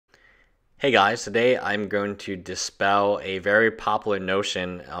Hey guys, today I'm going to dispel a very popular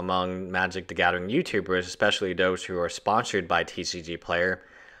notion among Magic the Gathering YouTubers, especially those who are sponsored by TCG Player,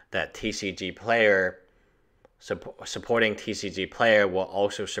 that TCG Player supporting TCG Player will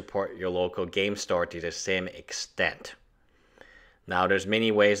also support your local game store to the same extent. Now, there's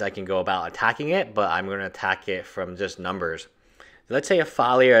many ways I can go about attacking it, but I'm going to attack it from just numbers. Let's say a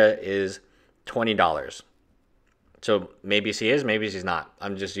Falia is $20. So maybe she is, maybe she's not.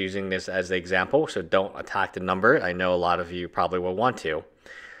 I'm just using this as the example, so don't attack the number. I know a lot of you probably will want to.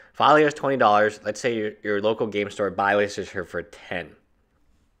 Falia is $20. Let's say your local game store buy list is her for $10.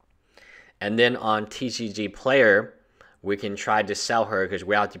 And then on TCG Player, we can try to sell her because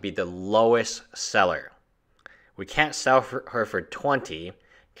we have to be the lowest seller. We can't sell her for $20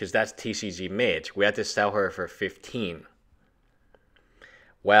 because that's TCG mid. We have to sell her for $15.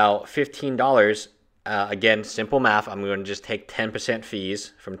 Well, $15. Again, simple math. I'm going to just take 10%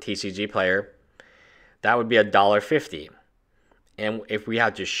 fees from TCG Player. That would be $1.50. And if we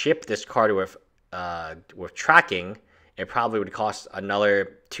had to ship this card with tracking, it probably would cost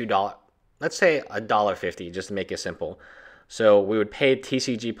another $2. Let's say $1.50, just to make it simple. So we would pay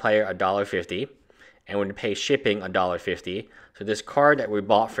TCG Player $1.50, and we would pay shipping $1.50. So this card that we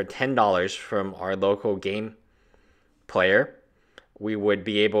bought for $10 from our local game player, we would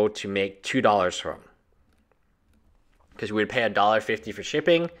be able to make $2 from. Because we would pay $1.50 for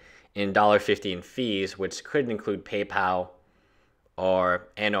shipping and $1.50 in fees, which could include PayPal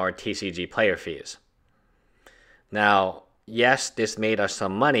and our TCG Player fees. Now, yes, this made us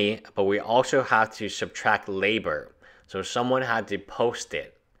some money, but we also have to subtract labor. So someone had to post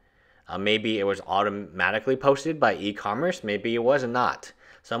it. Maybe it was automatically posted by e-commerce. Maybe it was not.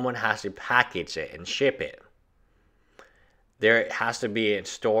 Someone has to package it and ship it. There has to be a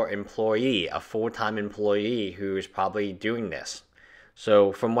store employee, a full-time employee who is probably doing this.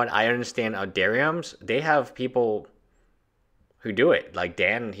 So from what I understand, Aldariums, they have people who do it. Like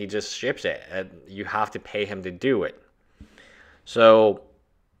Dan, he just ships it. And you have to pay him to do it. So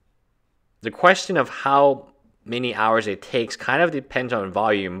the question of how many hours it takes kind of depends on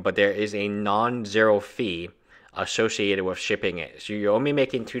volume, but there is a non-zero fee associated with shipping it. So you're only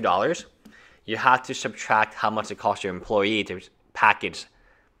making $2. You have to subtract how much it costs your employee to package.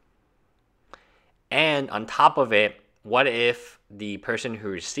 And on top of it, what if the person who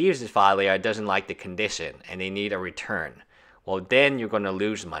receives this Falia doesn't like the condition and they need a return? Well, then you're going to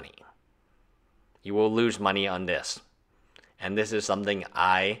lose money. You will lose money on this. And this is something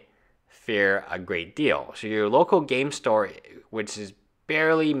I fear a great deal. So your local game store, which is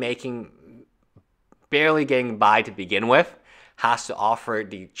barely getting by to begin with, has to offer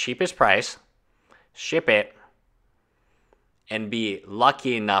the cheapest price, ship it, and be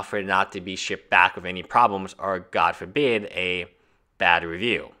lucky enough for it not to be shipped back with any problems or, God forbid, a bad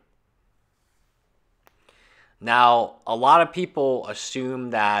review. Now, a lot of people assume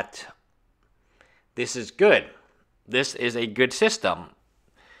that this is good. This is a good system.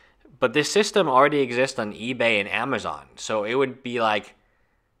 But this system already exists on eBay and Amazon. So it would be like,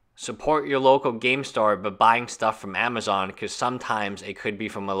 support your local game store, but buying stuff from Amazon, because sometimes it could be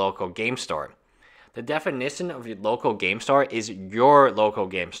from a local game store. The definition of your local game store is your local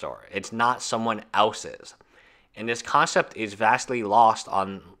game store. It's not someone else's. And this concept is vastly lost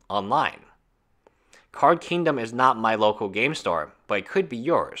online. Card Kingdom is not my local game store, but it could be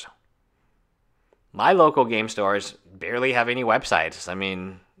yours. My local game stores barely have any websites. I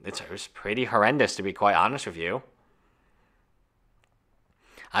mean, it's pretty horrendous, to be quite honest with you.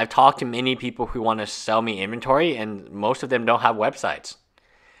 I've talked to many people who want to sell me inventory, and most of them don't have websites.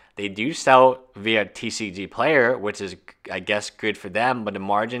 They do sell via TCG Player, which is, I guess, good for them, but the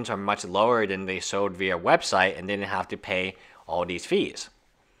margins are much lower than they sold via website and didn't have to pay all these fees.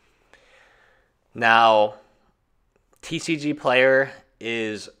 Now, TCG Player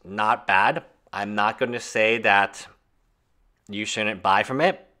is not bad. I'm not going to say that you shouldn't buy from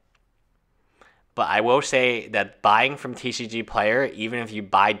it. But I will say that buying from TCG Player, even if you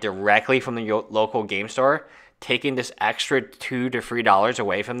buy directly from the local game store, taking this extra $2 to $3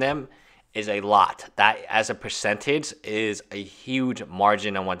 away from them is a lot. That, as a percentage, is a huge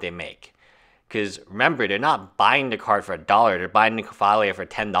margin on what they make. Because remember, they're not buying the card for $1. They're buying the Falia for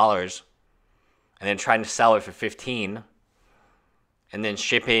 $10 and then trying to sell it for $15. And then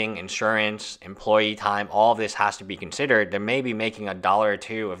shipping, insurance, employee time, all of this has to be considered. They may be making $1 or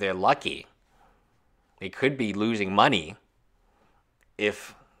 $2 if they're lucky. They could be losing money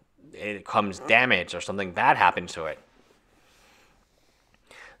if it comes damage or something bad happens to it.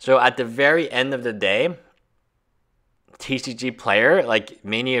 So at the very end of the day, TCG Player, like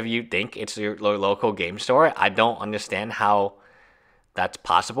many of you think it's your local game store. I don't understand how that's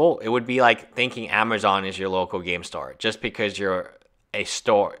possible. It would be like thinking Amazon is your local game store. Just because you're a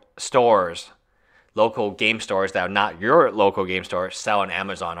local game stores that are not your local game store sell on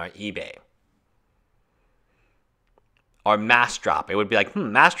Amazon or eBay. Or Mass Drop. It would be like,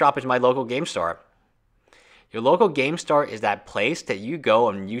 Mass Drop is my local game store. Your local game store is that place that you go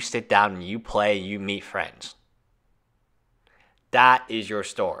and you sit down and you play, you meet friends. That is your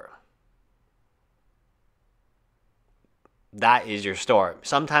store. That is your store.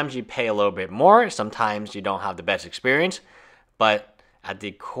 Sometimes you pay a little bit more. Sometimes you don't have the best experience. But at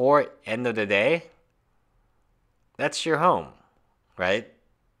the core end of the day, that's your home, right?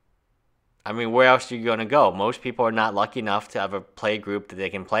 I mean, where else are you going to go? Most people are not lucky enough to have a play group that they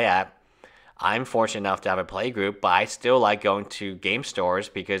can play at. I'm fortunate enough to have a play group, but I still like going to game stores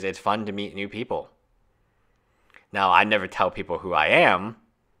because it's fun to meet new people. Now, I never tell people who I am,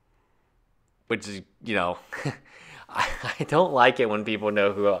 which is, I don't like it when people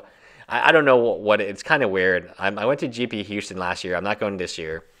know who I don't know what it's kind of weird. I went to GP Houston last year. I'm not going this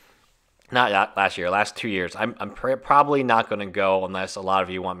year. Not last year, last 2 years. I'm probably not going to go unless a lot of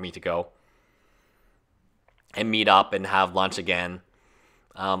you want me to go and meet up and have lunch again.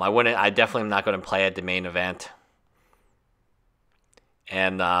 I definitely am not going to play at the main event.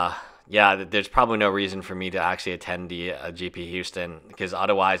 And there's probably no reason for me to actually attend the GP Houston because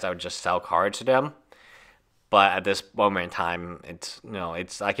otherwise I would just sell cards to them. But at this moment in time,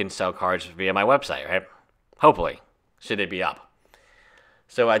 I can sell cards via my website, right? Hopefully, should it be up.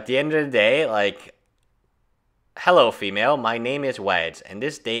 So at the end of the day, like, hello female, my name is Wedge, and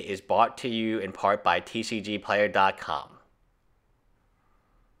this date is brought to you in part by TCGplayer.com.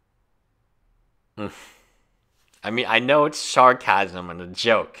 I mean, I know it's sarcasm and a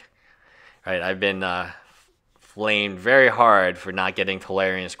joke, right? I've been flamed very hard for not getting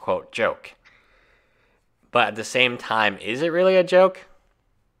Tolarian's quote joke. But at the same time, is it really a joke?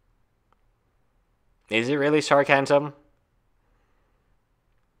 Is it really sarcasm?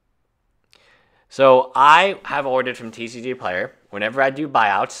 So I have ordered from TCG Player. Whenever I do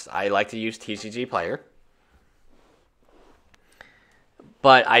buyouts, I like to use TCG Player.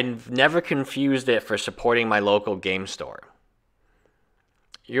 But I've never confused it for supporting my local game store.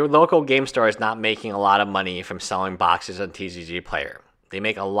 Your local game store is not making a lot of money from selling boxes on TCG Player. They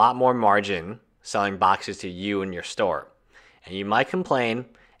make a lot more margin selling boxes to you and your store. And you might complain,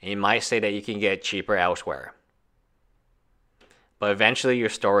 and you might say that you can get it cheaper elsewhere. But eventually your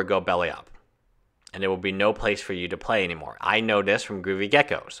store will go belly up, and there will be no place for you to play anymore. I know this from Groovy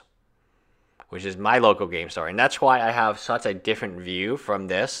Geckos, which is my local game store. And that's why I have such a different view from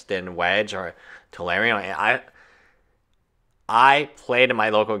this than Wedge or Tolarian. I played in my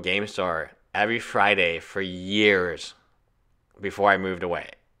local game store every Friday for years before I moved away.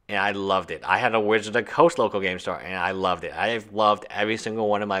 And I loved it. I had a Wizard of the Coast local game store, and I loved it. I've loved every single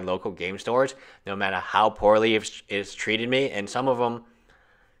one of my local game stores, no matter how poorly it's treated me. And some of them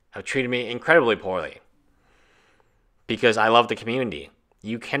have treated me incredibly poorly because I love the community.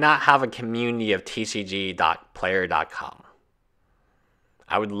 You cannot have a community of TCG.player.com.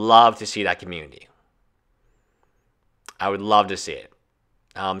 I would love to see that community. I would love to see it.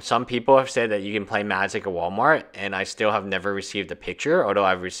 Some people have said that you can play Magic at Walmart, and I still have never received a picture, although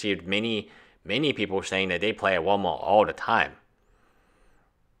I've received many people saying that they play at Walmart all the time.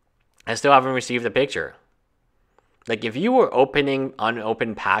 I still haven't received a picture. Like, if you were opening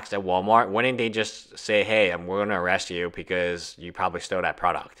unopened packs at Walmart, wouldn't they just say, hey, we're going to arrest you because you probably stole that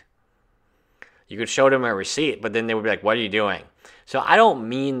product? You could show them a receipt, but then they would be like, what are you doing? So I don't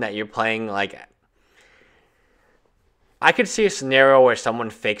mean that you're playing like... I could see a scenario where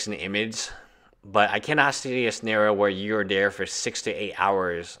someone fakes an image, but I cannot see a scenario where you're there for 6 to 8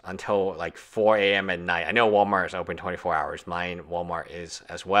 hours until like 4 a.m. at night. I know Walmart is open 24 hours. Mine, Walmart, is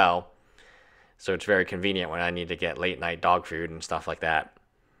as well. So it's very convenient when I need to get late night dog food and stuff like that.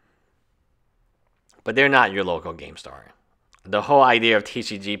 But they're not your local game store. The whole idea of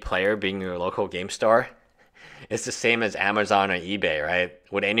TCG Player being your local game store is the same as Amazon or eBay, right?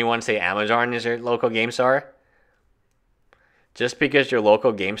 Would anyone say Amazon is your local game store? Just because your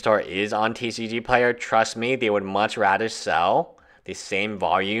local game store is on TCG Player, trust me, they would much rather sell the same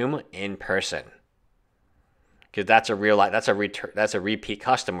volume in person. Because that's a repeat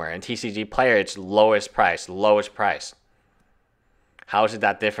customer. And TCG Player, it's lowest price. How is it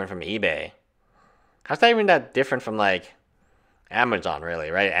that different from eBay? How's that even that different from like Amazon, really,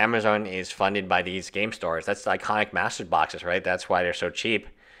 right? Amazon is funded by these game stores. That's the iconic master boxes, right? That's why they're so cheap.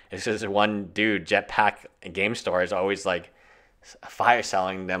 It's just one dude, Jetpack Game Store, is always like fire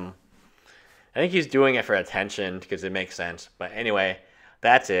selling them. I think he's doing it for attention because it makes sense. But anyway,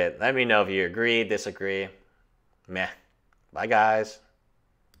 that's it. Let me know if you agree, disagree. Meh. Bye, guys.